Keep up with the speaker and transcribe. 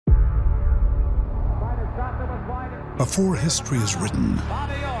Before history is written,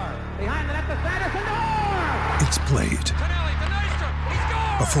 it's played.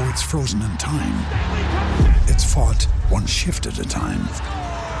 Before it's frozen in time, it's fought one shift at a time.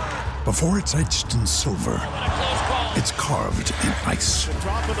 Before it's etched in silver, it's carved in ice.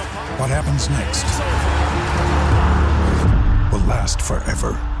 What happens next will last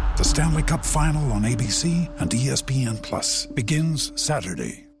forever. The Stanley Cup Final on ABC and ESPN Plus begins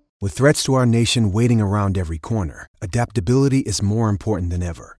Saturday. With threats to our nation waiting around every corner, adaptability is more important than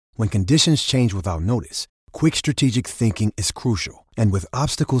ever. When conditions change without notice, quick strategic thinking is crucial. And with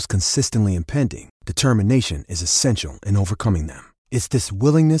obstacles consistently impending, determination is essential in overcoming them. It's this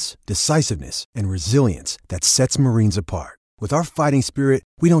willingness, decisiveness, and resilience that sets Marines apart. With our fighting spirit,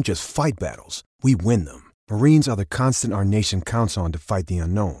 we don't just fight battles, we win them. Marines are the constant our nation counts on to fight the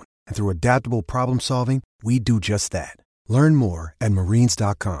unknown. And through adaptable problem solving, we do just that. Learn more at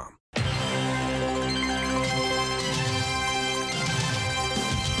marines.com.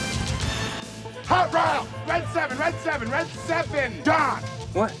 Hot route! Red 7, red 7, red 7! Don!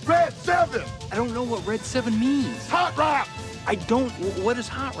 What? Red 7! I don't know what red 7 means. Hot route! I don't. What is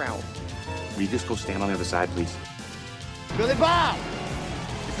hot route? Will you just go stand on the other side, please? Billy Bob!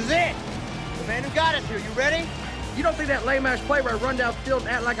 This is it! The man who got us here, you ready? You don't think that lame-ass play where I run down the field and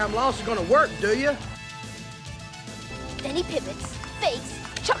act like I'm lost is gonna work, do you? Then he pivots, fakes,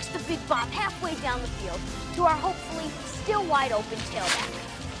 chucks the big Bob halfway down the field to our hopefully still wide-open tailback.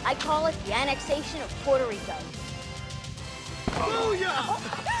 I call it the annexation of Puerto Rico. Booyah!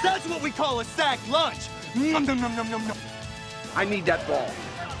 That's what we call a sack lunch! Nom, nom, nom, nom, nom, nom. I need that ball.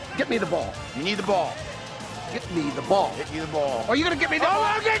 Get me the ball. You need the ball. Get me the ball. Get you the ball. Are you gonna get me the ball?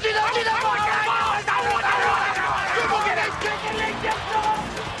 I'll get you the ball!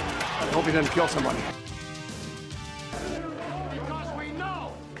 I hope he doesn't kill somebody. Because we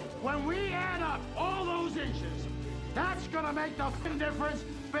know when we add up all those inches, that's gonna make the difference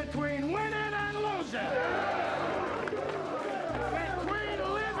between winning and losing. Between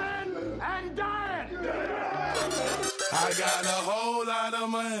living and dying. I got a whole lot of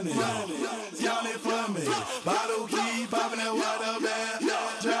money. Y'all it for me. Bottle keep popping that water band.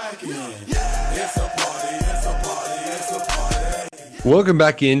 Jacking. It's a party, it's a party, it's a party. Welcome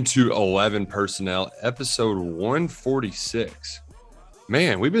back into 11 Personnel, episode 146.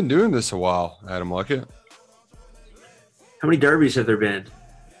 Man, we've been doing this a while, Adam Luckett. How many derbies have there been?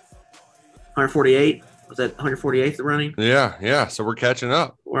 148? Was that 148th running? Yeah. So we're catching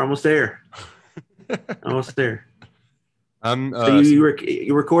up. We're almost there. Almost there. So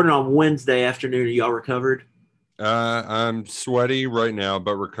you recording on Wednesday afternoon. Are you all recovered? I'm sweaty right now,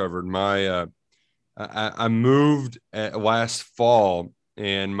 but recovered. I moved last fall,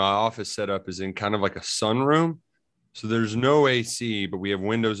 and my office setup is in kind of like a sunroom. So there's no AC, but we have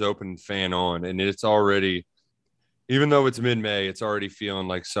windows open and fan on, and it's already, even though it's mid-May, it's already feeling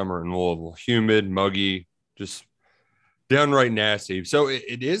like summer in Louisville. Humid, muggy, just downright nasty. So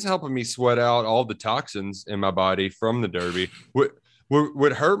it is helping me sweat out all the toxins in my body from the Derby.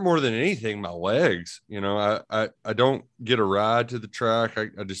 What hurt more than anything, my legs. You know, I don't get a ride to the track.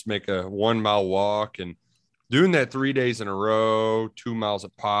 I just make a 1 mile walk, and doing that 3 days in a row, 2 miles a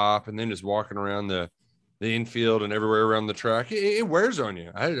pop, and then just walking around the infield and everywhere around the track, it wears on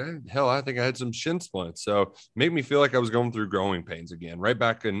you. I think I had some shin splints. So it made me feel like I was going through growing pains again, right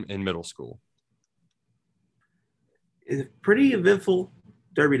back in middle school. It's a pretty eventful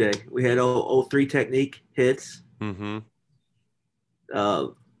Derby day. We had 3 technique hits. Mm-hmm.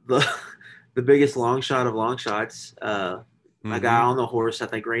 The biggest long shot of long shots. My guy on the horse, I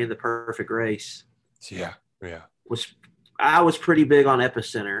think, ran the perfect race. Yeah. I was pretty big on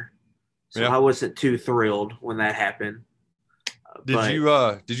Epicenter, so yeah. I wasn't too thrilled when that happened. Did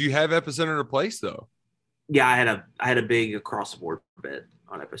you have Epicenter to place though? Yeah, I had a big across the board bet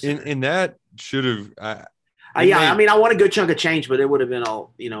on Epicenter. And that should have. I mean, I want a good chunk of change, but it would have been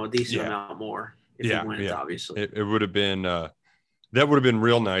a decent amount more if he wins. Obviously, it would have been. That would have been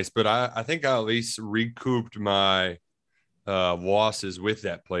real nice, but I think I at least recouped my losses with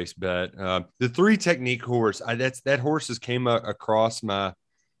that place bet. The 3 technique horse, that horse has came across my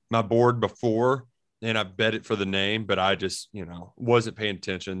board before, and I bet it for the name, but I just wasn't paying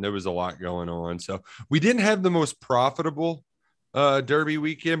attention. There was a lot going on, so we didn't have the most profitable Derby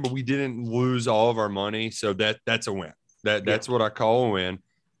weekend, but we didn't lose all of our money, so that's a win. That's what I call a win.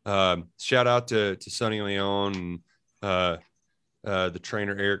 Shout out to Sonny Leon and the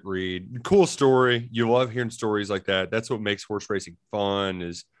trainer Eric Reed. Cool story. You love hearing stories like that. That's what makes horse racing fun,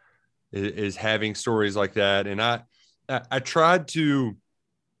 is having stories like that. And I tried to.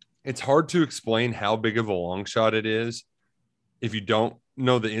 It's hard to explain how big of a long shot it is if you don't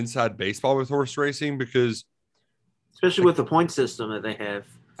know the inside baseball with horse racing, because especially with the point system that they have.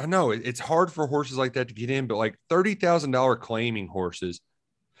 I know it's hard for horses like that to get in, but like $30,000 claiming horses,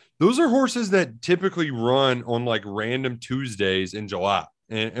 those are horses that typically run on like random Tuesdays in July.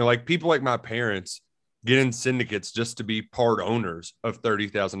 And like people like my parents get in syndicates just to be part owners of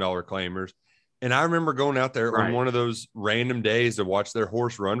 $30,000 claimers. And I remember going out there on one of those random days to watch their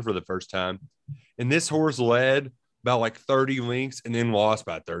horse run for the first time. And this horse led about like 30 lengths and then lost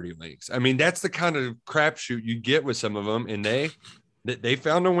by 30 lengths. I mean, that's the kind of crapshoot you get with some of them. And they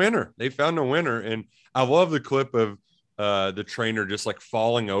found a winner. They found a winner. And I love the clip of the trainer just like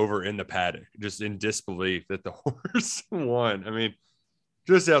falling over in the paddock, just in disbelief that the horse won. I mean,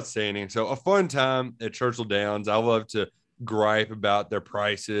 just outstanding. So a fun time at Churchill Downs. I love to gripe about their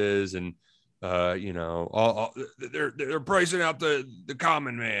prices and, they're pricing out the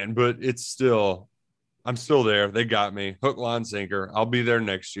common man, but I'm still there. They got me hook, line, sinker. I'll be there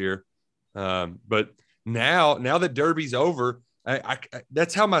next year. But now that Derby's over, I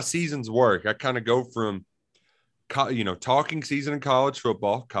that's how my seasons work. I kind of go from, talking season in college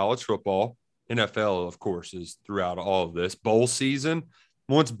football, NFL, of course, is throughout all of this bowl season.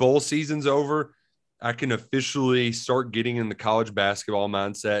 Once bowl season's over, I can officially start getting in the college basketball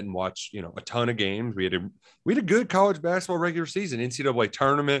mindset and watch, a ton of games. We had a good college basketball regular season, NCAA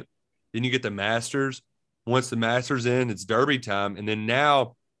tournament. Then you get the Masters. Once the Masters in, it's Derby time. And then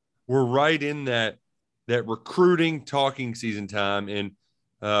now we're right in that recruiting talking season time. And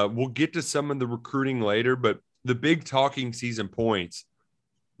we'll get to some of the recruiting later, but the big talking season points,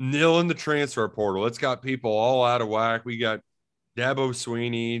 nil in the transfer portal. It's got people all out of whack. We got Dabo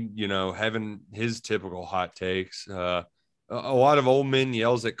Sweeney, having his typical hot takes. A lot of old men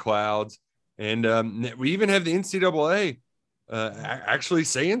yells at clouds. And we even have the NCAA actually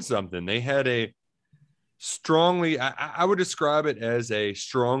saying something. They had a strongly, I would describe it as a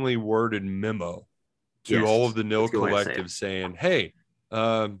strongly worded memo to all of the NIL collective saying, hey,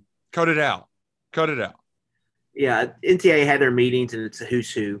 cut it out. Cut it out. Yeah, NCAA had their meetings, and it's a who's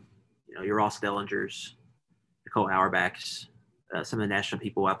who. Your Ross Dellingers, Nicole Auerbachs, some of the national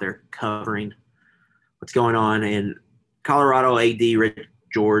people out there covering what's going on. And Colorado AD Rick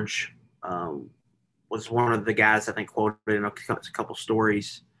George was one of the guys I think quoted in a couple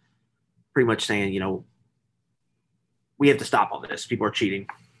stories, pretty much saying, we have to stop all this. People are cheating.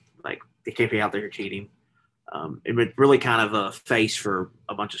 Like, they can't be out there cheating. It was really kind of a face for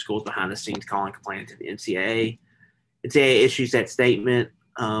a bunch of schools behind the scenes complaining to the NCAA. NCAA issues that statement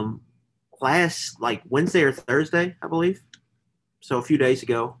last Wednesday or Thursday, I believe. So a few days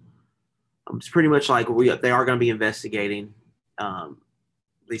ago. It's pretty much like they are going to be investigating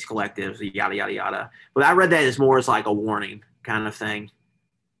these collectives, yada, yada, yada. But I read that as more as like a warning kind of thing.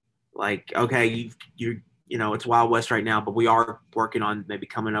 Like, okay, it's Wild West right now, but we are working on maybe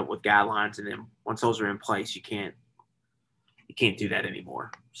coming up with guidelines, and then once those are in place, you can't do that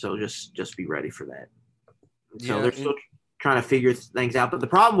anymore. So just be ready for that. So they're still trying to figure things out. But the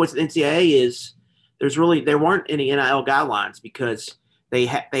problem with NCAA is there weren't any NIL guidelines because they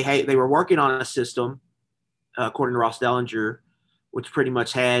were working on a system, according to Ross Dellinger, which pretty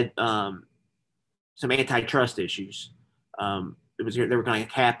much had some antitrust issues. They were going to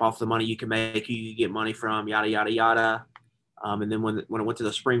cap off the money you can make, who you get money from, yada, yada, yada. And then when it went to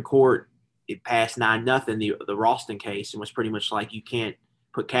the Supreme Court, it passed 9-0, the Ralston case, and was pretty much like you can't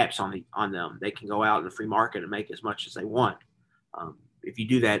put caps on them. They can go out in the free market and make as much as they want. If you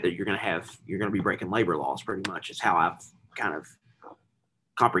do that, you're going to be breaking labor laws. Pretty much is how I've kind of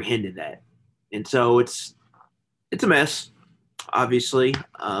comprehended that. And so it's a mess, obviously,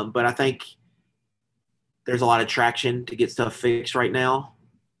 but I think there's a lot of traction to get stuff fixed right now.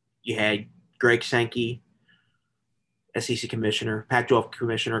 You had Greg Sankey, SEC commissioner, Pac-12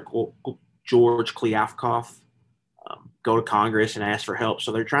 commissioner George Kliavkoff go to Congress and ask for help.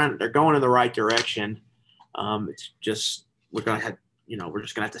 So they're going in the right direction. It's just we're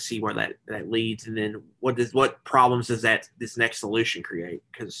just gonna have to see where that leads, and then what problems does this next solution create?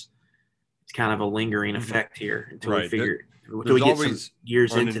 Because it's kind of a lingering effect here until we get some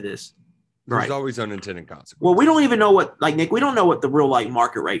years into this. There's always unintended consequences. Well, we don't even know Nick, we don't know what the real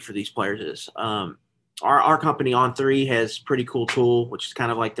market rate for these players is. Our company On3 has pretty cool tool, which is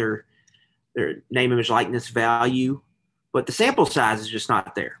kind of like their name, image, likeness value, but the sample size is just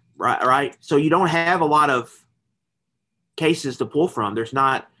not there, right? So you don't have a lot of cases to pull from. There's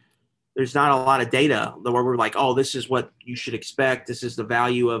not a lot of data where we're like, oh, this is what you should expect. This is the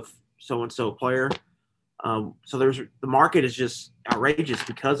value of so-and-so player. So the market is just outrageous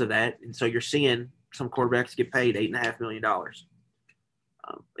because of that. And so you're seeing some quarterbacks get paid $8.5 million.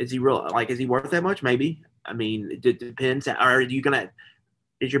 Is he worth that much? Maybe. I mean, it depends.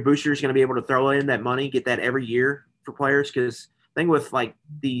 Is your boosters going to be able to throw in that money, get that every year for players, because the thing with like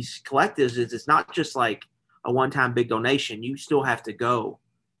these collectives is it's not just like a one-time big donation. You still have to go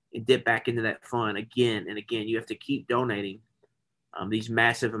and dip back into that fund again and again. You have to keep donating these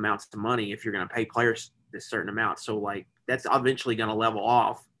massive amounts of money if you're going to pay players this certain amount. So like that's eventually going to level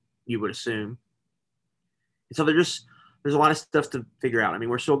off, you would assume. And so there's a lot of stuff to figure out. I mean,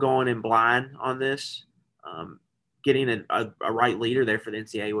 we're still going in blind on this. Getting a right leader there for the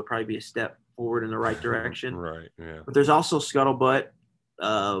NCAA would probably be a step forward in the right direction. Right, yeah. But there's also scuttlebutt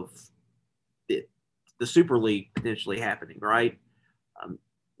of the Super League potentially happening, right?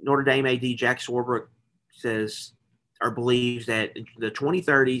 Notre Dame AD Jack Swarbrick says or believes that in the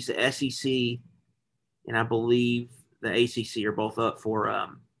 2030s, the SEC and I believe the ACC are both up for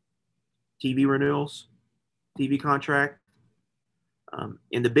TV renewals, TV contract.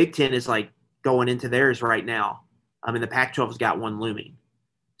 And the Big Ten is like going into theirs right now. And the Pac-12 has got one looming.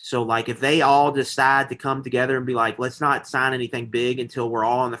 So like if they all decide to come together and be like, let's not sign anything big until we're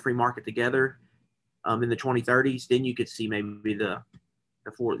all on the free market together in the 2030s, then you could see maybe the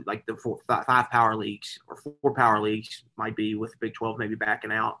five power leagues or four power leagues might be with the Big 12 maybe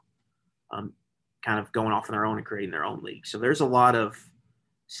backing out, kind of going off on their own and creating their own league. So there's a lot of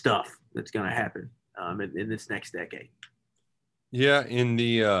stuff that's going to happen in this next decade. Yeah, in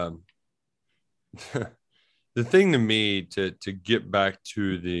the the thing to me to get back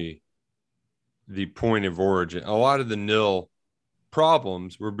to the point of origin, a lot of the nil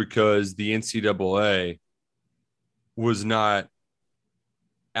problems were because the NCAA was not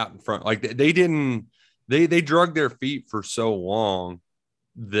out in front. Like they drug their feet for so long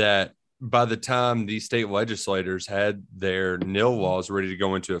that by the time these state legislators had their nil laws ready to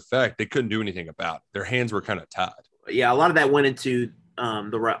go into effect, they couldn't do anything about it. Their hands were kind of tied. Yeah, a lot of that went into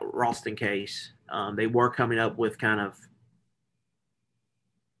the Ralston case. They were coming up with kind of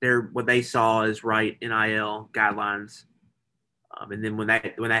what they saw as right NIL guidelines, and then when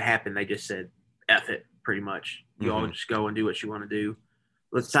that happened, they just said F it, pretty much. You all just go and do what you want to do.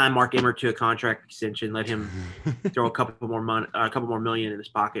 Let's sign Mark Emmert to a contract extension. Let him throw a couple more million in his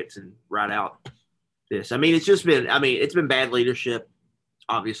pockets and ride out this. I mean, it's been bad leadership,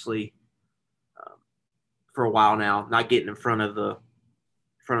 obviously, for a while now. Not getting in front of the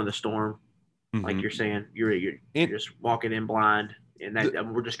storm, like you're saying. You're just walking in blind,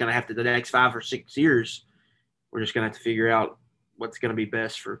 and we're just gonna have to the next 5 or 6 years. We're just gonna have to figure out what's gonna be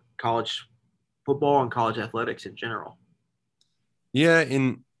best for college football and college athletics in general. Yeah,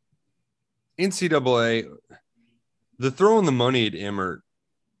 in NCAA, the throwing the money at Emmert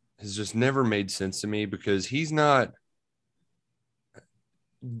has just never made sense to me because they're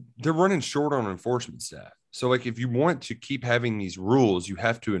running short on enforcement staff. So, like, if you want to keep having these rules, you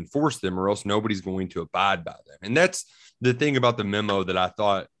have to enforce them or else nobody's going to abide by them. And that's the thing about the memo that I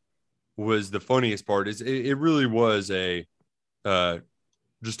thought was the funniest part is it really was just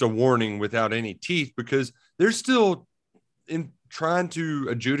a warning without any teeth because they're still trying to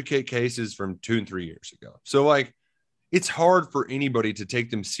adjudicate cases from 2 and 3 years ago. So like, it's hard for anybody to take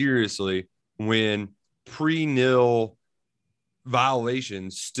them seriously when pre-nil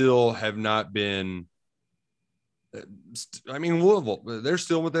violations still have not been. I mean, Louisville, they're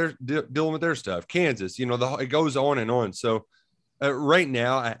still dealing with their stuff. Kansas, it goes on and on. So right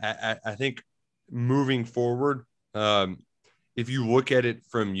now, I think moving forward, if you look at it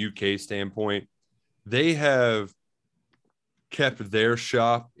from UK standpoint, they have kept their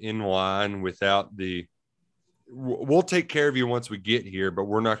shop in line without we'll take care of you once we get here, but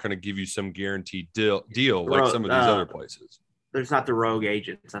we're not going to give you some guaranteed deal like some of these other places. There's not the rogue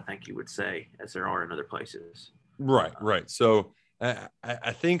agents, I think you would say, as there are in other places. Right. So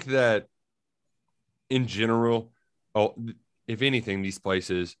I think that in general, if anything, these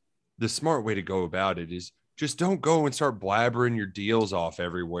places, the smart way to go about it is just don't go and start blabbering your deals off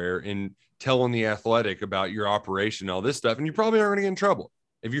everywhere and telling the Athletic about your operation, all this stuff. And you probably aren't going to get in trouble.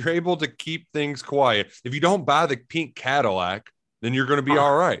 If you're able to keep things quiet, if you don't buy the pink Cadillac, then you're going to be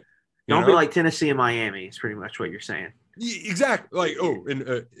all right. Don't be like Tennessee and Miami. It's pretty much what you're saying. Exactly.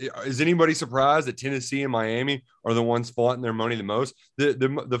 Like, is anybody surprised that Tennessee and Miami are the ones flaunting their money the most?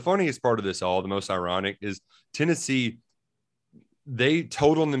 The funniest part of this all, the most ironic, is Tennessee, they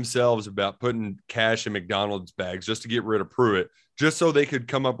told on themselves about putting cash in McDonald's bags just to get rid of Pruitt, just so they could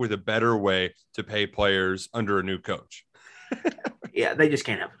come up with a better way to pay players under a new coach. Yeah, they just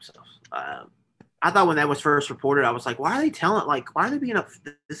can't help themselves. I thought when that was first reported, I was like, why are they being up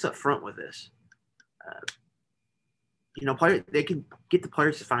front with this? They can get the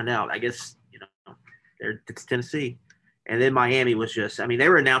players to find out. I guess, it's Tennessee. And then Miami was they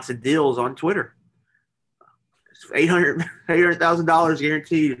were announcing deals on Twitter. $800,000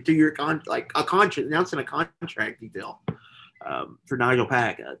 guaranteed, a 2-year announcing a contract detail for Nigel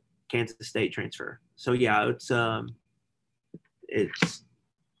Pack, a Kansas State transfer. So yeah, it's a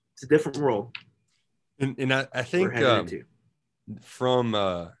different world. And I think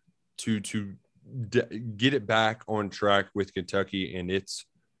to get it back on track with Kentucky and its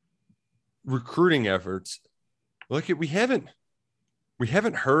recruiting efforts, we haven't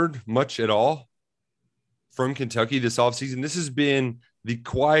heard much at all from Kentucky this offseason. This has been the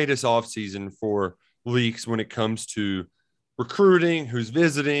quietest offseason for Leaks when it comes to recruiting, who's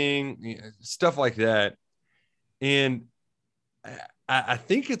visiting, stuff like that. And I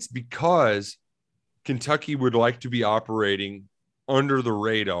think it's because Kentucky would like to be operating under the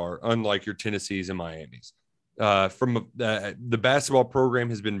radar, unlike your Tennessees and Miamis. The basketball program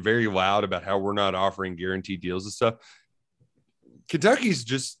has been very loud about how we're not offering guaranteed deals and stuff. Kentucky's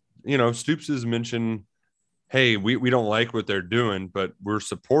just, Stoops has mentioned, hey, we don't like what they're doing, but we're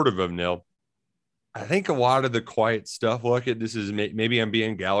supportive of Nil. I think a lot of the quiet stuff, this is maybe I'm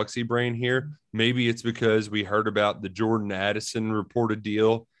being galaxy brain here. Maybe it's because we heard about the Jordan Addison reported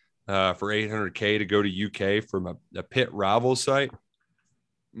deal for $800K to go to UK from a Pitt rival site.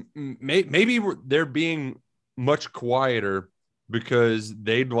 Maybe they're being much quieter because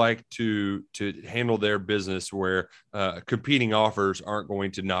they'd like to handle their business where competing offers aren't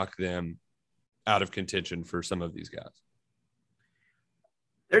going to knock them out of contention for some of these guys.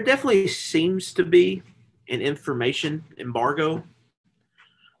 There definitely seems to be an information embargo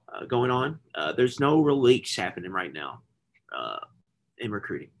going on. There's no real leaks happening right now in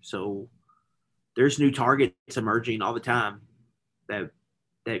recruiting. So there's new targets emerging all the time that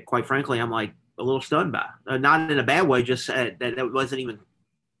quite frankly, I'm like a little stunned by. Not in a bad way, just that wasn't even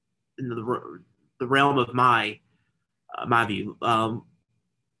in the realm of my view.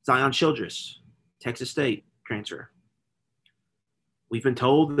 Zion Childress, Texas State transfer. We've been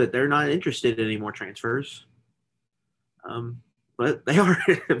told that they're not interested in any more transfers. But they are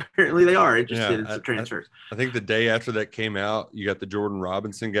apparently they are interested in some transfers. I think the day after that came out, you got the Jordan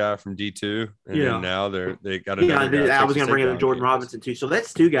Robinson guy from D2, and then now they got another guy. I was going to bring up Jordan Robinson too. So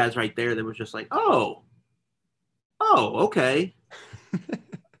that's two guys right there that was just like, oh, okay.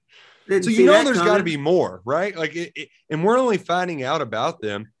 So there's got to be more, right? And we're only finding out about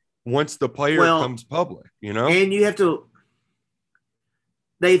them once the player comes public, And you have to.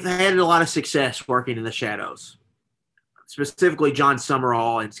 They've had a lot of success working in the shadows. Specifically, John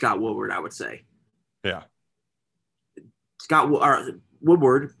Summerall and Scott Woodward, I would say. Yeah.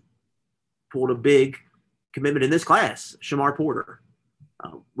 Woodward pulled a big commitment in this class, Shamar Porter,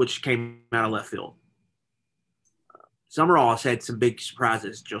 which came out of left field. Summerall has had some big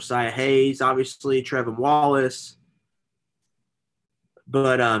surprises. Josiah Hayes, obviously, Trevin Wallace.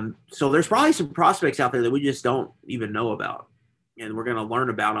 But so there's probably some prospects out there that we just don't even know about. And we're going to learn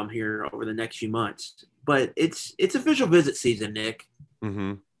about them here over the next few months. But it's official visit season, Nick.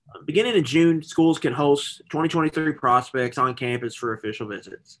 Mm-hmm. Beginning in June, schools can host 2023 prospects on campus for official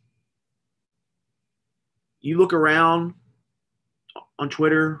visits. You look around on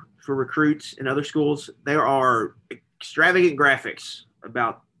Twitter for recruits in other schools, there are extravagant graphics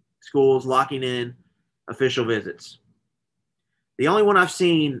about schools locking in official visits. The only one I've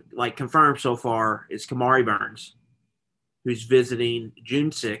seen confirmed so far is Kamari Burns, who's visiting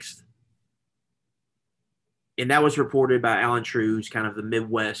June 6th. And that was reported by Alan True, who's kind of the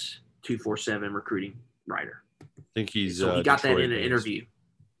Midwest 247 recruiting writer. I think he got that in an interview.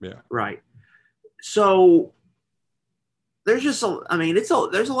 Yeah. Right. So there's just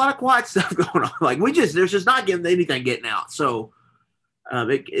there's a lot of quiet stuff going on. There's just not anything getting out. So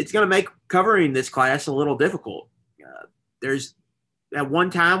it's going to make covering this class a little difficult. There's at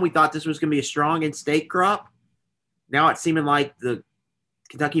one time we thought this was going to be a strong in-state crop. Now it's seeming like the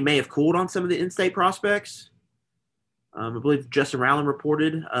Kentucky may have cooled on some of the in-state prospects. I believe Justin Rowland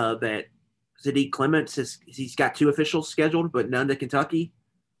reported that Sadiq Clements he's got 2 officials scheduled, but none to Kentucky.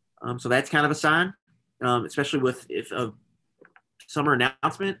 So that's kind of a sign, especially if a summer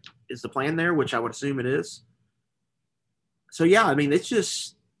announcement is the plan there, which I would assume it is. So yeah, it's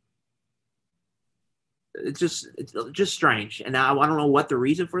just strange, and I don't know what the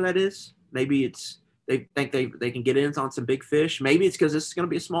reason for that is. Maybe it's they think they can get in on some big fish. Maybe it's because this is going to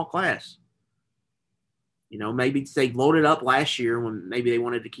be a small class. Maybe they loaded up last year when maybe they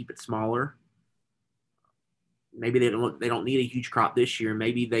wanted to keep it smaller. Maybe they don't need a huge crop this year.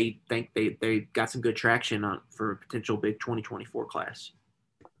 Maybe they think they got some good traction for a potential big 2024 class.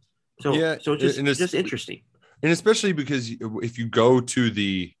 So it's just interesting. And especially because if you go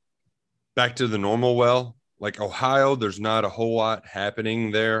to back to the normal well, like Ohio, there's not a whole lot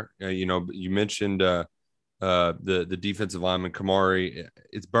happening there. You mentioned the defensive lineman Kamari.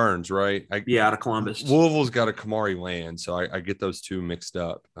 It's Burns, right? Out of Columbus. Louisville's got a Kamari Land, so I get those two mixed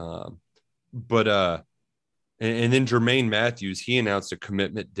up. And then Jermaine Matthews, he announced a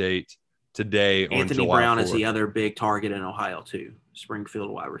commitment date today. Anthony on July Brown 4th. is the other big target in Ohio too. Springfield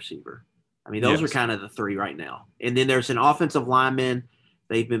wide receiver. I mean, those are kind of the three right now. And then there's an offensive lineman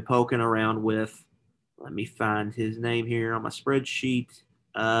they've been poking around with. Let me find his name here on my spreadsheet.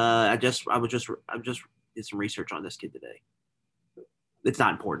 I just did some research on this kid today. It's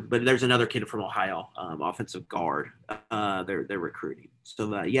not important, but there's another kid from Ohio, offensive guard. They're recruiting. So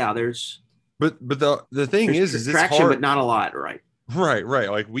there's. But the thing is traction, it's hard, but not a lot, right? Right.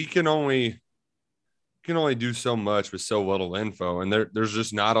 Like we can only do so much with so little info, and there's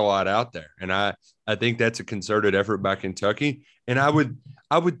just not a lot out there. And I think that's a concerted effort by Kentucky. And I would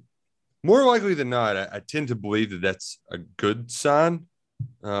more likely than not, I tend to believe that that's a good sign.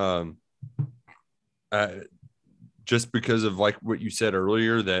 Just because of like what you said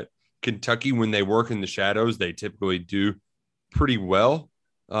earlier, that Kentucky, when they work in the shadows, they typically do pretty well.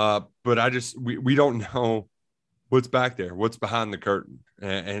 But we don't know what's back there, what's behind the curtain.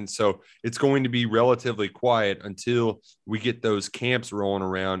 And so it's going to be relatively quiet until we get those camps rolling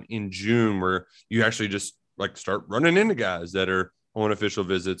around in June, where you actually just like start running into guys that are on official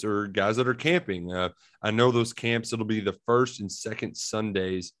visits or guys that are camping. I know those camps, it'll be the first and second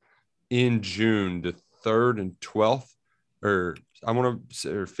Sundays in June, the 3rd and 12th, or I want to say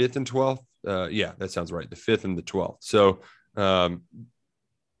 5th and 12th. Yeah, that sounds right. The 5th and the 12th. So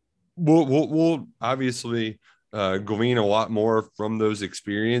we'll obviously glean a lot more from those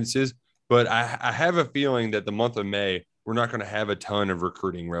experiences, but I have a feeling that the month of May, we're not going to have a ton of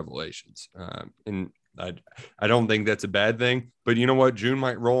recruiting revelations. And I don't think that's a bad thing, but you know what? June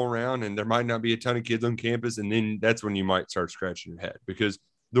might roll around and there might not be a ton of kids on campus. And then that's when you might start scratching your head, because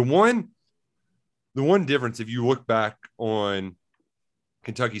the one difference, if you look back on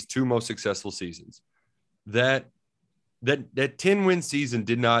Kentucky's two most successful seasons, that 10-win season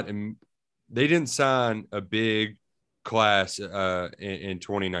they didn't sign a big class in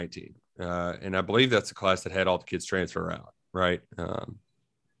 2019. And I believe that's the class that had all the kids transfer out, right?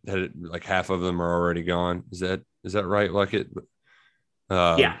 Like half of them are already gone. Is that right? Like it?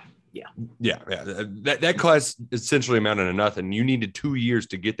 Yeah. That class essentially amounted to nothing. You needed 2 years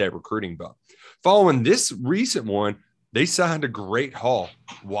to get that recruiting bump. Following this recent one, they signed a great haul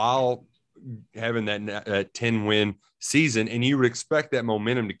while having that 10-win season, and you would expect that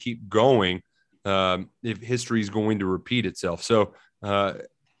momentum to keep going if history is going to repeat itself. So I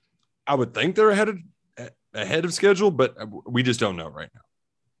would think they're ahead of schedule, but we just don't know right now.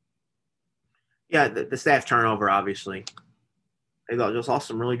 Yeah, the staff turnover, obviously. They just lost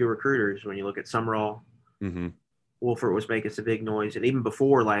some really good recruiters. When you look at Summerall, Wolford was making some big noise. And even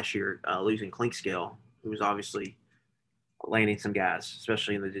before last year, losing Clinkscale, who was obviously landing some guys,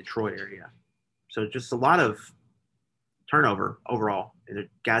 especially in the Detroit area. So just a lot of turnover overall. And the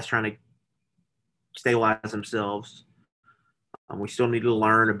guys trying to stabilize themselves. We still need to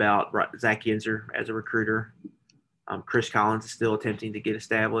learn about Zach Yenzer as a recruiter. Chris Collins is still attempting to get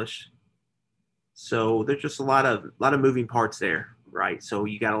established. So there's just a lot of moving parts there, right? So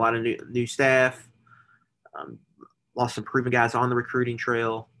you got a lot of new staff, lost some proven guys on the recruiting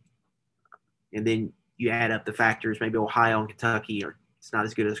trail, and then you add up the factors. Maybe Ohio and Kentucky are it's not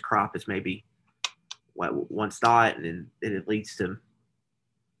as good as crop as maybe what once thought, and then it leads to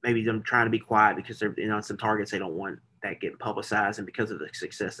maybe them trying to be quiet because they're on some targets they don't want that getting publicized, and because of the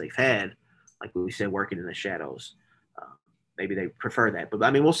success they've had, like we said, working in the shadows, maybe they prefer that. But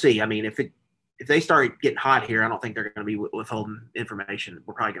I mean, we'll see. I mean, if they start getting hot here, I don't think they're going to be withholding information.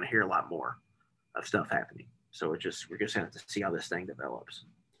 We're probably going to hear a lot more of stuff happening. So we're just going to have to see how this thing develops.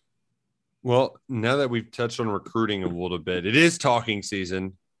 Well, now that we've touched on recruiting a little bit, it is talking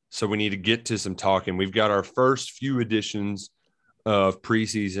season, so we need to get to some talking. We've got our first few editions of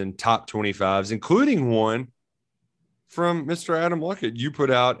preseason top 25s, including one from Mr. Adam Luckett. You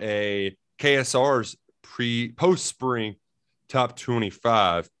put out a KSR's post-spring top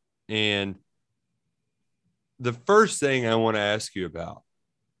 25, and the first thing I want to ask you about,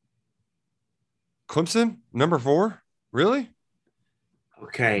 Clemson, number 4, really?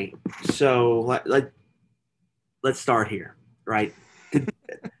 Okay, so let's start here, right?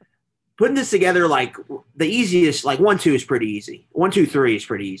 Putting this together, like the easiest, like 1, 2 is pretty easy. 1, 2, 3 is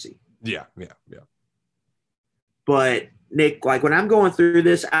pretty easy. Yeah. But Nick, like when I'm going through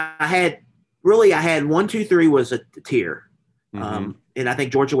this, I had 1, 2, 3 was a tier. And I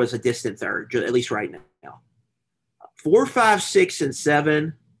think Georgia was a distant third, at least right now. 4, 5, 6, and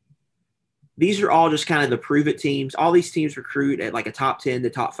 7. These are all just kind of the prove it teams. All these teams recruit at like a top 10 to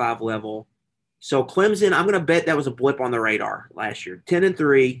top 5 level. So Clemson, I'm going to bet that was a blip on the radar last year.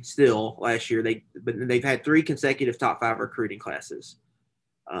 10-3 still last year. But they've had 3 consecutive top 5 recruiting classes.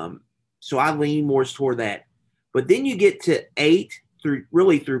 So I lean more toward that. But then you get to 8 through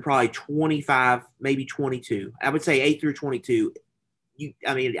probably 25, maybe 22. I would say 8 through 22.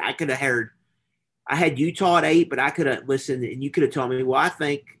 I could have heard. I had Utah at 8, but I could have listened, and you could have told me, well, I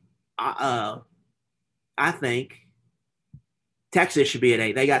think Texas should be at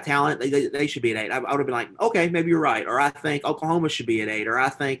 8. They got talent. They should be at 8. I would have been like, okay, maybe you're right. Or I think Oklahoma should be at 8. Or I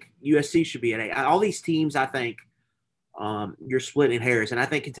think USC should be at 8. All these teams, I think you're splitting hairs, and I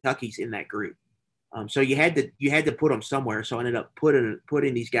think Kentucky's in that group. So you had to put them somewhere. So I ended up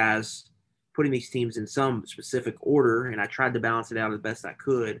putting these teams in some specific order, and I tried to balance it out as best I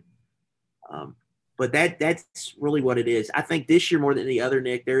could. But that's really what it is. I think this year more than the other,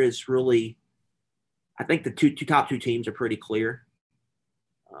 Nick, there is really – I think the top two teams are pretty clear.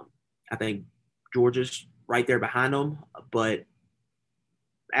 I think Georgia's right there behind them. But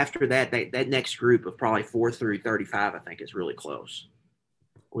after that next group of probably 4 through 35, I think is really close,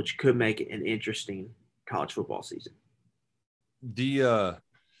 which could make it an interesting college football season. The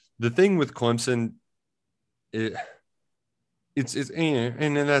thing with Clemson, it's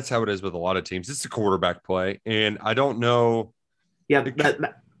and that's how it is with a lot of teams. It's a quarterback play, and I don't know. Yeah,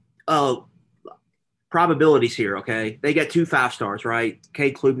 probabilities here. Okay, they got 2 5-stars, right?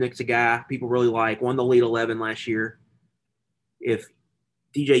 Cade Klubnik's a guy people really like. Won the Elite 11 last year. If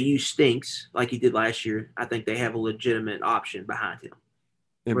DJU stinks like he did last year, I think they have a legitimate option behind him.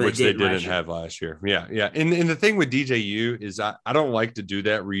 Which they didn't have last year. Yeah. And the thing with DJU is I don't like to do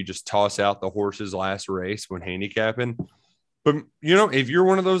that where you just toss out the horse's last race when handicapping. But, if you're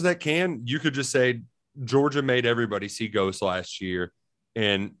one of those that can, you could just say Georgia made everybody see ghosts last year,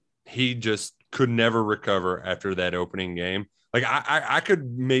 and he just could never recover after that opening game. Like, I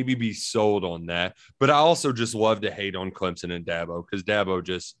could maybe be sold on that, but I also just love to hate on Clemson and Dabo because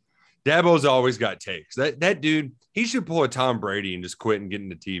Dabo's always got takes. That dude, he should pull a Tom Brady and just quit and get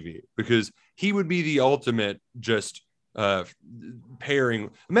into TV because he would be the ultimate just pairing.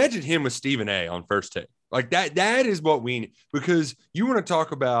 Imagine him with Stephen A. on First Take. Like that is what we need, because you want to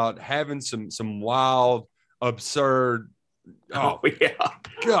talk about having some wild, absurd. Oh yeah.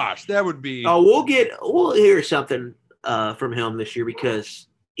 Gosh, that would be. Oh, we'll hear something from him this year because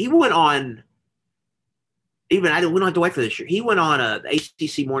he went on. We don't have to wait for this year. He went on a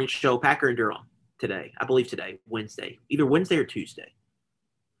ACC morning show, Packer and Durham today. I believe today, Wednesday, either Wednesday or Tuesday.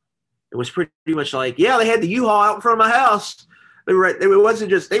 It was pretty much like, yeah, they had the U-Haul out in front of my house. They weren't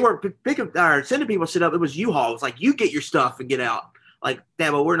picking or sending people to sit up. It was U-Haul. It was like, you get your stuff and get out. Like,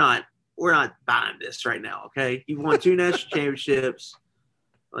 Dabo, we're not buying this right now. Okay. You've won 2 national championships.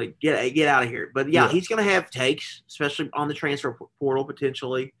 Like, get out of here. But yeah, he's going to have takes, especially on the transfer portal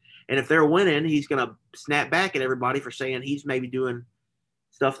potentially. And if they're winning, he's going to snap back at everybody for saying he's maybe doing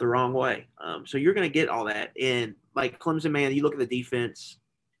stuff the wrong way. So you're going to get all that. And like Clemson, man, you look at the defense.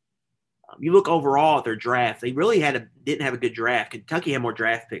 You look overall at their draft. They really didn't have a good draft. Kentucky had more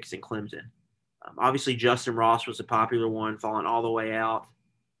draft picks than Clemson. Obviously, Justin Ross was a popular one, falling all the way out.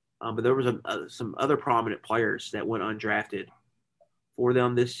 But there was some other prominent players that went undrafted for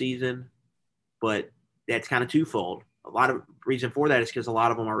them this season. But that's kind of twofold. A lot of reason for that is because a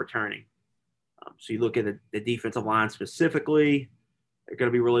lot of them are returning. So you look at the defensive line specifically, they're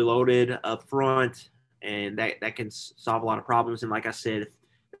going to be really loaded up front, and that can solve a lot of problems. And like I said,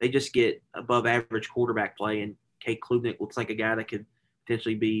 if they just get above average quarterback play, and Cade Klubnik looks like a guy that could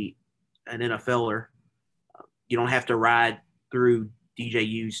potentially be an NFLer, you don't have to ride through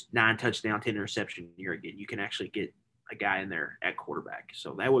DJU's 9 touchdown, 10 interception year again. You can actually get a guy in there at quarterback.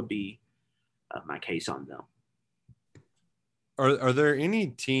 So that would be my case on them. Are there any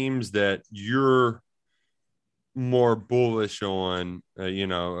teams that you're more bullish on,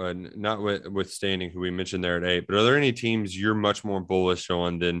 notwithstanding who we mentioned there at 8, but are there any teams you're much more bullish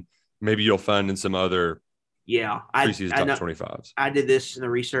on than maybe you'll find in some other preseason top 25s? I did this in the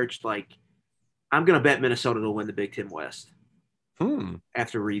research. Like, I'm going to bet Minnesota will win the Big Ten West.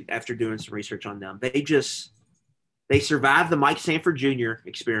 After doing some research on them. They survived the Mike Sanford Jr.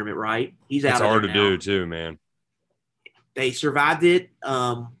 experiment, right? He's out. It's hard to do too, man. They survived it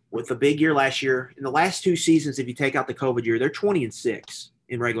with a big year last year. In the last 2 seasons, if you take out the COVID year, they're 20-6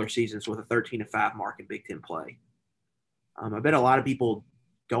 in regular seasons with a 13-5 mark in Big Ten play. I bet a lot of people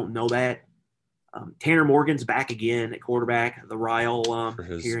don't know that. Tanner Morgan's back again at quarterback, the Ryle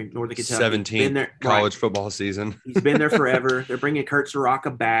here in Northern Kentucky. 17th college football season. He's been there forever. They're bringing Kurt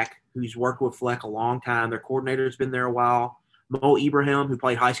Soraka back, who's worked with Fleck a long time. Their coordinator's been there a while. Mo Ibrahim, who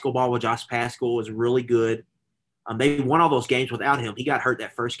played high school ball with Josh Paschal, is really good. They won all those games without him. He got hurt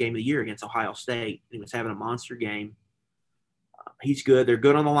that first game of the year against Ohio State. He was having a monster game. He's good. They're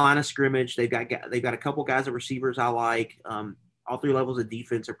good on the line of scrimmage. They've got a couple guys at receivers I like. All three levels of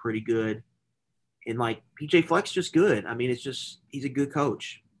defense are pretty good. And, like, PJ Fleck's just good. I mean, he's a good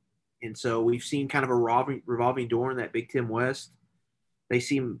coach. And so we've seen kind of a revolving door in that Big Ten West. They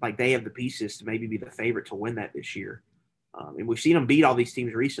seem like they have the pieces to maybe be the favorite to win that this year. And we've seen them beat all these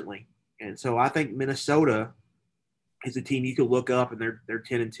teams recently. And so I think Minnesota is a team you could look up, and they're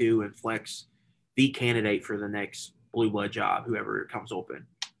 10-2, and Fleck's the candidate for the next blue blood job, whoever comes open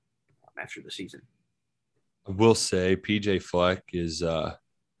after the season. I will say PJ Fleck is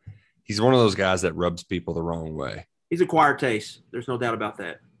he's one of those guys that rubs people the wrong way. He's acquired taste. There's no doubt about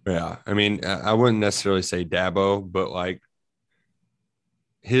that. Yeah. I mean, I wouldn't necessarily say Dabo, but like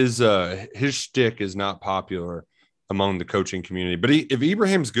his shtick is not popular among the coaching community. But if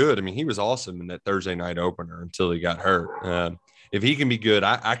Ibrahim's good, I mean, he was awesome in that Thursday night opener until he got hurt. If he can be good,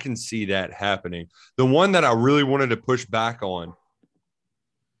 I can see that happening. The one that I really wanted to push back on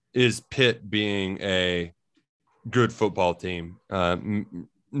is Pitt being a good football team.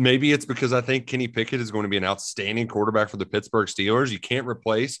 Maybe it's because I think Kenny Pickett is going to be an outstanding quarterback for the Pittsburgh Steelers. You can't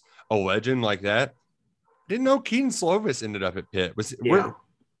replace a legend like that. Didn't know Keaton Slovis ended up at Pitt. Where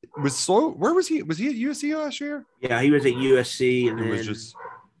was he? Was he at USC last year? Yeah, he was at USC, and then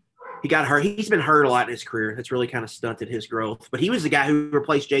he got hurt. He's been hurt a lot in his career. That's really kind of stunted his growth. But he was the guy who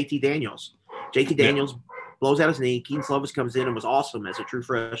replaced JT Daniels. JT Daniels blows out his knee. Keaton Slovis comes in and was awesome as a true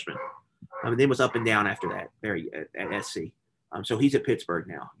freshman. And then was up and down after that at SC. So he's at Pittsburgh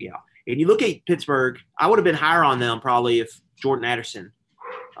now. Yeah. And you look at Pittsburgh, I would have been higher on them probably if Jordan Addison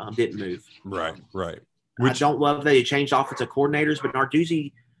didn't move. Right. I don't love that they changed offensive coordinators, but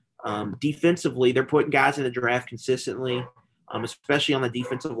Narduzzi, defensively, they're putting guys in the draft consistently, especially on the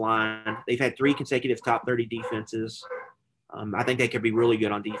defensive line. They've had 3 consecutive top 30 defenses. I think they could be really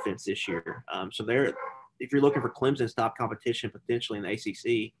good on defense this year. So if you're looking for Clemson's top competition potentially in the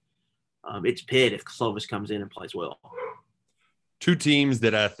ACC, it's Pitt if Slovis comes in and plays well. 2 teams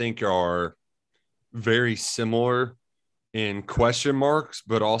that I think are very similar in question marks,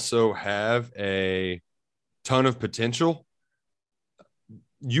 but also have a ton of potential.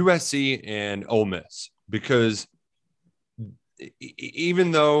 USC and Ole Miss, because even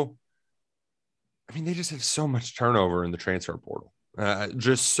though, I mean, they just have so much turnover in the transfer portal,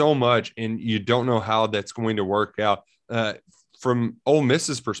 just so much, and you don't know how that's going to work out. From Ole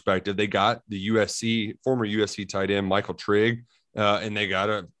Miss's perspective, they got the former USC tight end Michael Trigg, and they got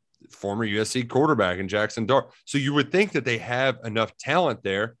a former USC quarterback in Jackson Dart. So you would think that they have enough talent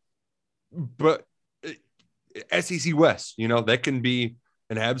there, but SEC West, that can be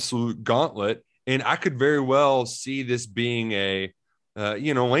an absolute gauntlet. And I could very well see this being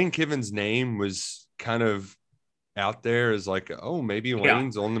Lane Kiffin's name was kind of out there as like, oh, maybe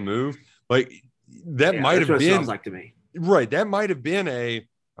Lane's on the move. Like that might have been, sounds like to me. Right. That might have been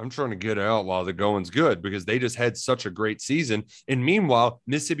I'm trying to get out while the going's good, because they just had such a great season. And meanwhile,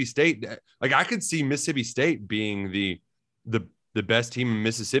 Mississippi State, like I could see Mississippi State being the best team in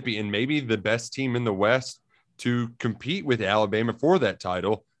Mississippi and maybe the best team in the West to compete with Alabama for that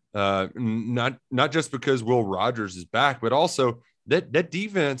title. Not just because Will Rogers is back, but also that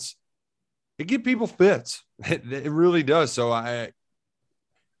defense, it gives people fits. It really does. So I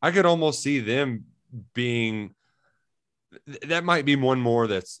could almost see them being, that might be one more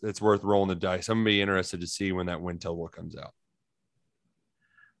that's worth rolling the dice. I'm gonna be interested to see when that win total comes out.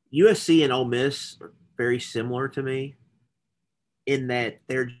 USC and Ole Miss are very similar to me in that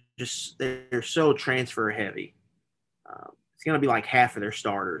they're so transfer heavy. It's going to be like half of their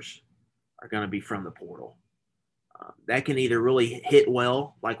starters are going to be from the portal. That can either really hit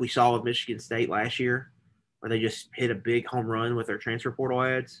well, like we saw with Michigan State last year, where they just hit a big home run with their transfer portal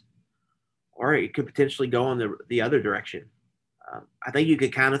ads, or it could potentially go in the other direction. I think you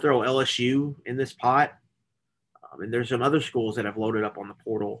could kind of throw LSU in this pot. And there's some other schools that have loaded up on the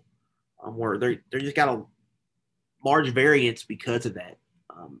portal where they're just got a large variance because of that.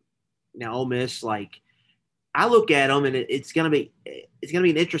 Now Ole Miss, like I look at them, and it's gonna be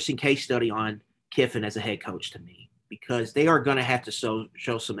an interesting case study on Kiffin as a head coach to me, because they are going to have to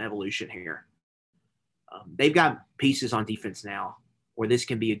show some evolution here. They've got pieces on defense now where this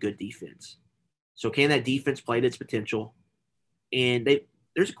can be a good defense. So can that defense play to its potential? And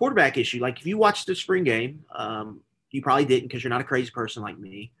there's a quarterback issue. Like if you watched the spring game, you probably didn't because you're not a crazy person like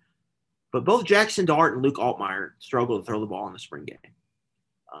me. But both Jackson Dart and Luke Altmaier struggled to throw the ball in the spring game.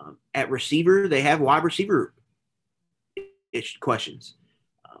 At receiver, they have wide receiver questions.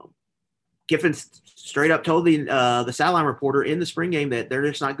 Kiffin straight up told the sideline reporter in the spring game that they're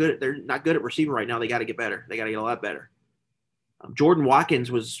just not good. They're not good at receiving right now. They got to get better. They got to get a lot better. Jordan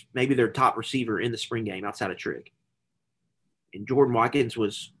Watkins was maybe their top receiver in the spring game outside of Trigg. And Jordan Watkins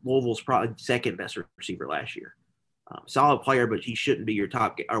was Louisville's probably second best receiver last year. Solid player, but he shouldn't be your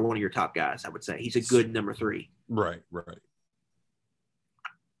top or one of your top guys, I would say. He's a good number 3. Right.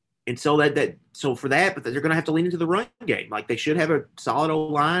 And so so for that, but they're going to have to lean into the run game. Like they should have a solid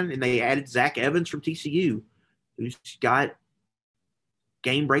O-line, and they added Zach Evans from TCU, who's got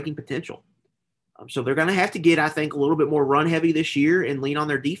game-breaking potential. So they're going to have to get, I think, a little bit more run-heavy this year and lean on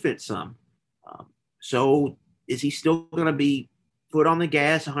their defense some. So is he still going to be foot on the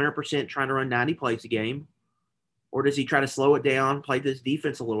gas 100% trying to run 90 plays a game? Or does he try to slow it down, play this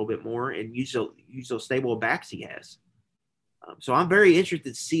defense a little bit more, and use those stable backs he has? So I'm very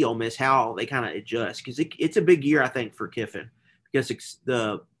interested to see Ole Miss how they kind of adjust, because it's a big year, I think, for Kiffin, because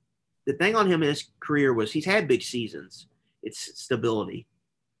the thing on him in his career was he's had big seasons. It's stability,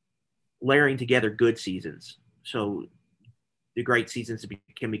 layering together good seasons. So the great seasons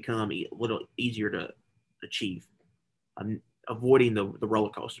can become a little easier to achieve, avoiding the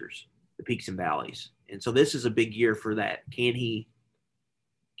roller coasters, the peaks and valleys. And so this is a big year for that. Can he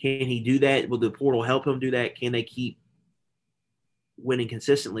do that? Will the portal help him do that? Can they keep winning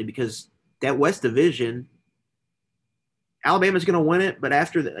consistently? Because that West Division, Alabama's going to win it, but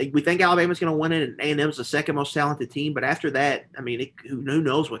we think Alabama's going to win it, and A&M's the second most talented team. But after that, I mean, who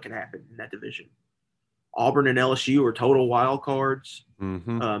knows what can happen in that division? Auburn and LSU are total wild cards.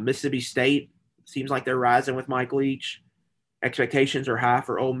 Mm-hmm. Mississippi State seems like they're rising with Mike Leach. Expectations are high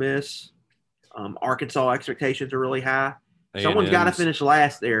for Ole Miss. Arkansas expectations are really high. Someone's got to finish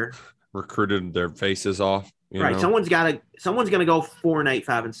last there. Recruited their faces off. Right. Someone's going to go 4-8,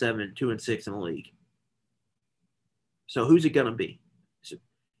 5-7, 2-6 in the league. So who's it going to be? So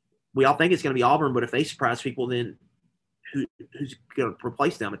we all think it's going to be Auburn, but if they surprise people, then who's going to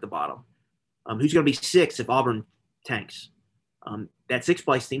replace them at the bottom? Who's going to be 6 if Auburn tanks? That 6th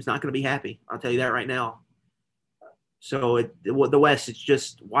place team's not going to be happy. I'll tell you that right now. So the West, it's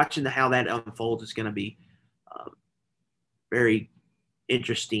just watching how that unfolds is going to be very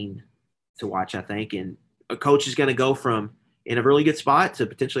interesting to watch, I think. And a coach is going to go from in a really good spot to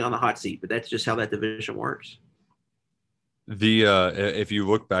potentially on the hot seat, but that's just how that division works. If you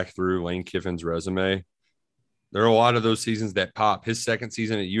look back through Lane Kiffin's resume, there are a lot of those seasons that pop. His second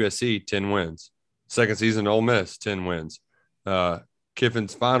season at USC, 10 wins. Second season at Ole Miss, 10 wins.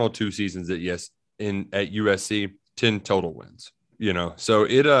 Kiffin's final 2 seasons at USC, 10 total wins. So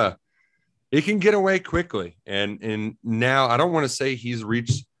it can get away quickly. And now I don't want to say he's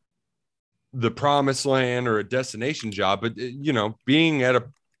reached the promised land or a destination job, but being at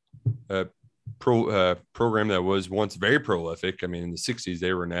a program that was once very prolific. I mean, in the 60s,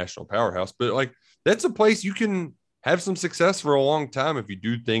 they were a national powerhouse, but that's a place you can have some success for a long time if you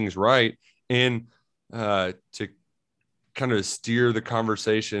do things right. And to kind of steer the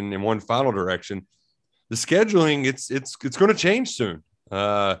conversation in one final direction, the scheduling, it's going to change soon.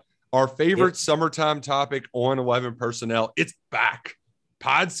 Our favorite summertime topic on 11 personnel, it's back.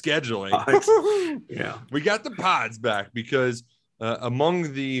 Pod scheduling. Yeah. We got the pods back because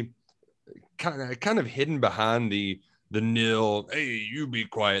among the kind of hidden behind the nil, hey, you be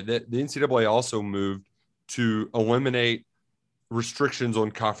quiet, that the NCAA also moved to eliminate restrictions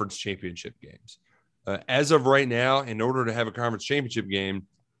on conference championship games. As of right now, in order to have a conference championship game,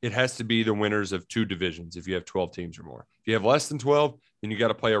 it has to be the winners of 2 divisions if you have 12 teams or more. If you have less than 12, then you got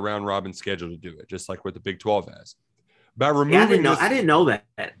to play a round robin schedule to do it, just like what the Big 12 has. By removing I didn't know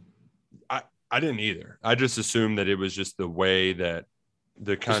that. I didn't either. I just assumed that it was just the way that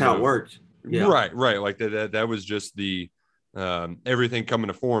the kind That's how it worked. Yeah. Right. Like that was just the everything coming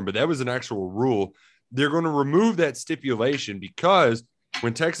to form, but that was an actual rule. They're going to remove that stipulation because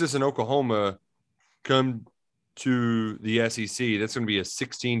when Texas and Oklahoma come to the SEC, that's going to be a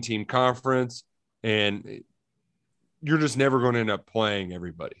 16-team conference, and you're just never going to end up playing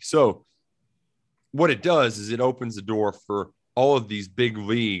everybody. So what it does is it opens the door for all of these big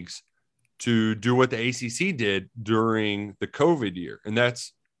leagues to do what the ACC did during the COVID year, and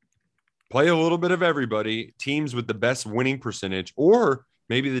that's play a little bit of everybody, teams with the best winning percentage, or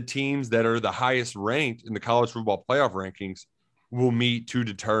maybe the teams that are the highest ranked in the college football playoff rankings will meet to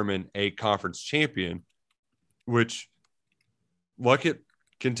determine a conference champion, which, look at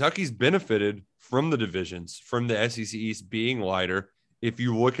Kentucky's benefited from the divisions, from the SEC East being lighter. If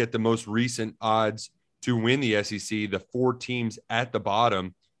you look at the most recent odds to win the SEC, the 4 teams at the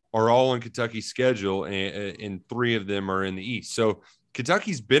bottom are all on Kentucky's schedule, and 3 of them are in the East. So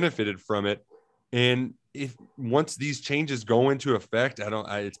Kentucky's benefited from it. And if once these changes go into effect,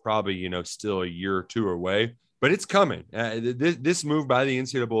 it's probably, still a year or two away, but it's coming. This move by the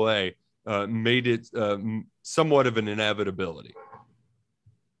NCAA made it somewhat of an inevitability.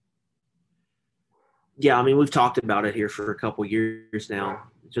 Yeah, I mean, we've talked about it here for a couple years now.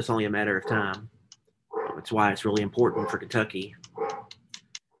 It's just only a matter of time. That's why it's really important for Kentucky.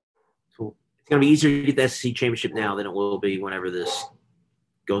 So it's going to be easier to get the SEC championship now than it will be whenever this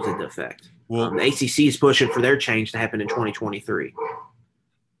goes into effect. Well, the ACC is pushing for their change to happen in 2023.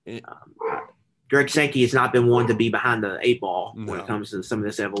 Greg Sankey has not been one to be behind the eight ball when it comes to some of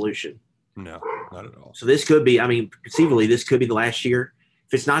this evolution. No, not at all. So this could be, conceivably, this could be the last year.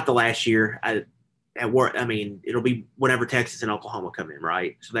 If it's not the last year, it'll be whenever Texas and Oklahoma come in,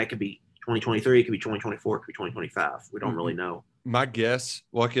 right? So that could be 2023, it could be 2024, it could be 2025. We don't really know. My guess,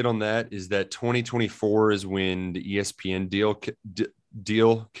 Luckett, on that is that 2024 is when the ESPN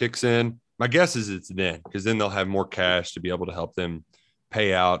deal kicks in. My guess is it's then, because then they'll have more cash to be able to help them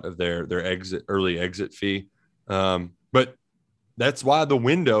pay out of their early exit fee. But that's why the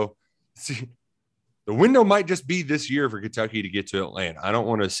window might just be this year for Kentucky to get to Atlanta. I don't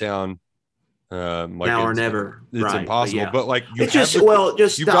want to sound like now or never. It's right, impossible. But like you've got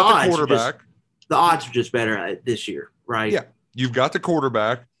the quarterback. The odds are just better this year, right? Yeah, you've got the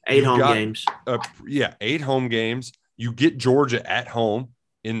quarterback. 8 home games. 8 home games. You get Georgia at home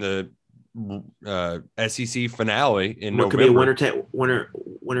in the SEC finale in November. Could be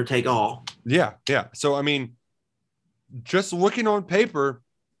winner take all. Yeah. So just looking on paper,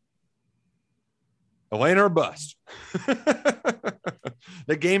 Atlanta or bust.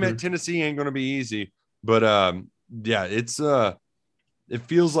 The game at Tennessee ain't going to be easy, but it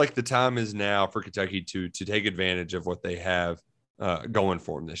feels like the time is now for Kentucky to take advantage of what they have going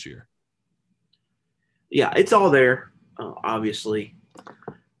for them this year. Yeah, it's all there. Obviously,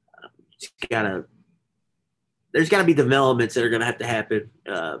 there's got to be developments that are going to have to happen.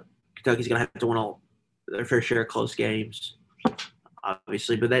 Kentucky's going to have to win all their fair share of close games,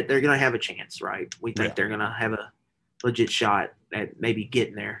 obviously, but they're going to have a chance, right? We think they're going to have a legit shot at maybe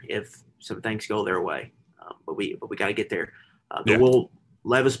getting there if some things go their way. But we got to get there. The Will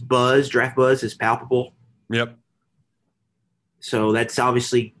Levis draft buzz is palpable. Yep. So that's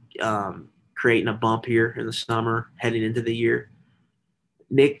obviously creating a bump here in the summer heading into the year.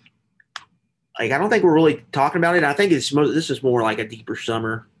 Nick, I don't think we're really talking about it. I think this is more like a deeper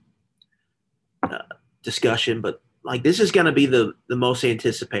summer discussion, but this is going to be the most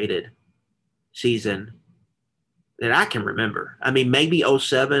anticipated season that I can remember. Maybe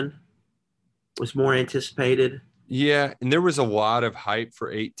 2007 was more anticipated. Yeah, and there was a lot of hype for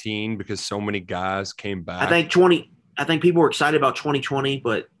 2018 because so many guys came back. I think people were excited about 2020,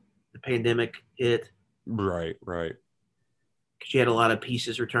 but the pandemic hit. Right. Because you had a lot of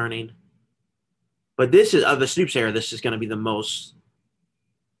pieces returning. But this is, of the Stoops era, this is going to be the most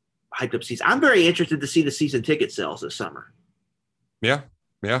hyped up season. I'm very interested to see the season ticket sales this summer. Yeah.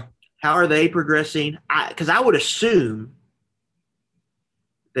 How are they progressing? Because I would assume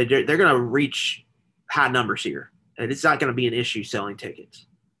that they're going to reach high numbers here. And it's not going to be an issue selling tickets.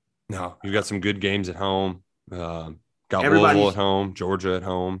 No, you got some good games at home. Got Louisville at home, Georgia at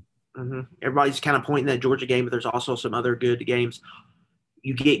home. Mm-hmm. Everybody's kind of pointing that Georgia game, but there's also some other good games.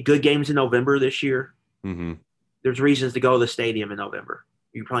 You get good games in November this year. Mm-hmm. There's reasons to go to the stadium in November.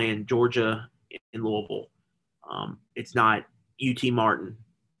 You're playing Georgia in Louisville. It's not UT Martin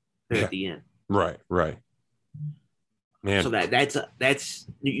there at the end. Right. Man. So that's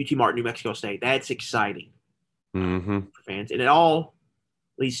UT Martin, New Mexico State. That's exciting for fans. And it all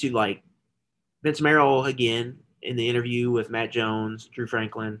leads to Vince Merrill again in the interview with Matt Jones, Drew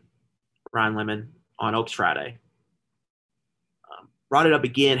Franklin, Ryan Lemon on Oaks Friday. Brought it up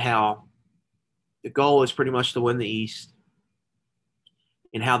again how the goal is pretty much to win the East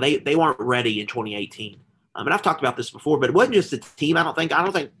and how they weren't ready in 2018. And I've talked about this before, but it wasn't just the team. I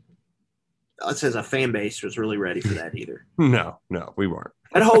don't think us as a fan base was really ready for that either. No, we weren't.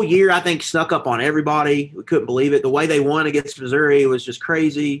 That whole year, I think, snuck up on everybody. We couldn't believe it. The way they won against Missouri was just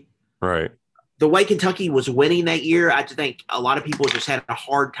crazy. Right. The way Kentucky was winning that year, I just think a lot of people just had a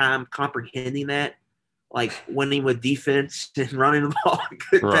hard time comprehending that. Winning with defense and running the ball,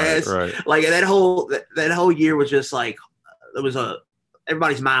 good pass. Right. That whole year was just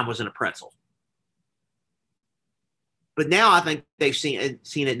everybody's mind was in a pretzel. But now I think they've seen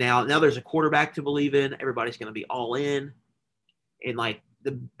it now. Now there's a quarterback to believe in. Everybody's going to be all in. And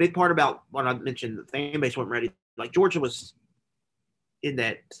the big part about what I mentioned, the fan base wasn't ready. Georgia was in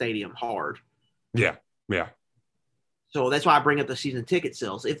that stadium hard. Yeah. So that's why I bring up the season ticket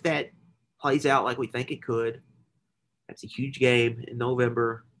sales. If that plays out like we think it could, that's a huge game in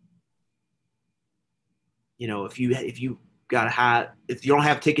November. if you don't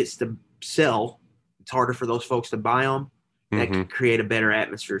have tickets to sell, it's harder for those folks to buy them. That can create a better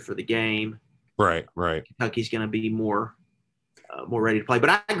atmosphere for the game. Right. Kentucky's going to be more ready to play. But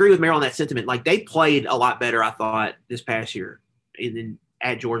I agree with Merrill on that sentiment. Like, they played a lot better, I thought, this past year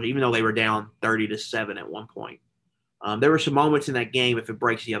at Georgia, even though they were down 30-7 at one point. There were some moments in that game, if it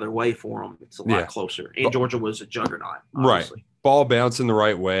breaks the other way for them, it's a lot closer. And Georgia was a juggernaut, obviously. Right. Ball bouncing the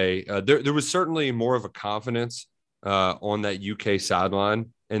right way. There was certainly more of a confidence on that UK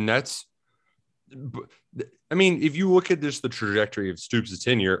sideline. And that's – I mean, if you look at the trajectory of Stoops'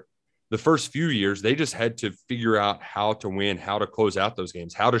 tenure, the first few years, they just had to figure out how to win, how to close out those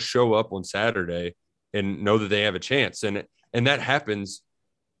games, how to show up on Saturday and know that they have a chance. And that happens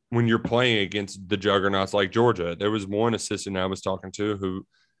when you're playing against the juggernauts like Georgia. There was one assistant I was talking to who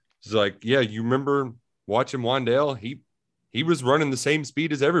was like, yeah, you remember watching Wandale? He was running the same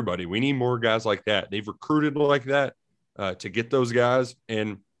speed as everybody. We need more guys like that. They've recruited like that to get those guys.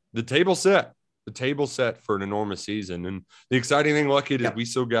 And the table set. The table set for an enormous season. And the exciting thing, Lucky, is we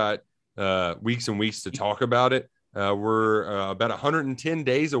still got weeks and weeks to talk about it. We're about 110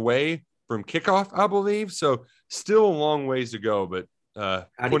 days away from kickoff, I believe. So still a long ways to go, but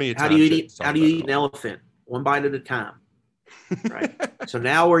plenty of time. How do you eat an elephant? One bite at a time. Right. So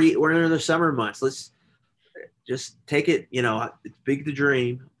now we're in the summer months. Let's just take it. It's big to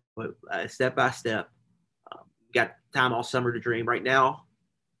dream, but step by step. Got time all summer to dream. Right now,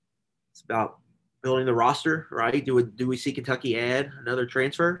 it's about building the roster, right? Do we see Kentucky add another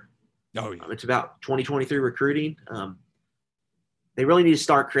transfer? Oh, yeah. It's about 2023 recruiting. They really need to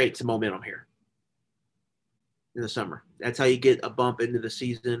start creating some momentum here in the summer. That's how you get a bump into the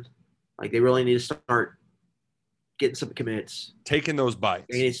season. Like, they really need to start getting some commits. Taking those bites.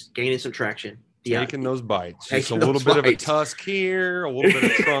 Gaining some traction. Taking those bites. Just a little bit of a tusk here, a little bit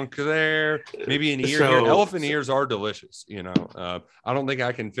of trunk there, maybe an ear here. Elephant ears are delicious, I don't think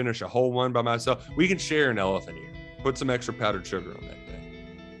I can finish a whole one by myself. We can share an elephant ear. Put some extra powdered sugar on that thing.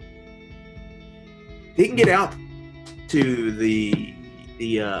 They can get out to the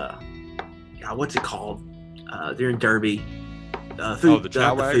what's it called? They're in Derby. The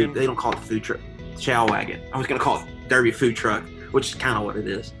chow wagon? They don't call it the food truck. Chow wagon. I was going to call it Derby food truck, which is kind of what it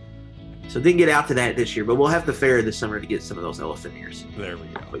is. So didn't get out to that this year, but we'll have the fair this summer to get some of those elephant ears. There we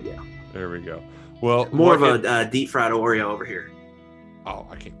go. But yeah. There we go. Well, more of a deep fried Oreo over here. Oh,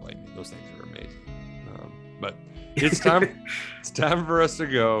 I can't blame you. Those things are amazing. But it's time. It's time for us to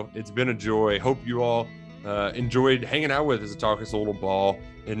go. It's been a joy. Hope you all enjoyed hanging out with us at Talk Us a Little Ball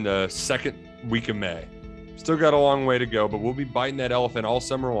in the second week of May. Still got a long way to go, but we'll be biting that elephant all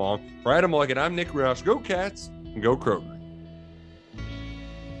summer long. For Adam Luckett, I'm Nick Roush. Go Cats and go Kroger.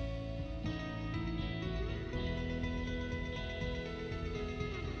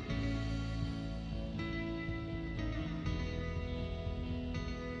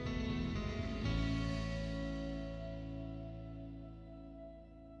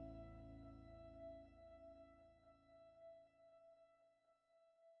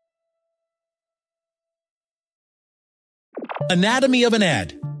 Anatomy of an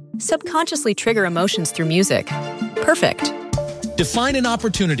ad. Subconsciously trigger emotions through music. Perfect. Define an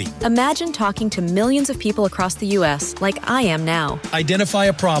opportunity. Imagine talking to millions of people across the U.S. like I am now. Identify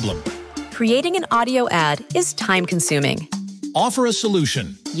a problem. Creating an audio ad is time-consuming. Offer a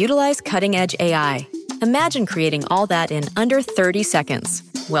solution. Utilize cutting-edge AI. Imagine creating all that in under 30 seconds.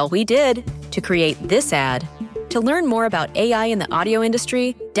 Well, we did to create this ad. To learn more about AI in the audio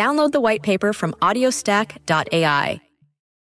industry, download the white paper from audiostack.ai.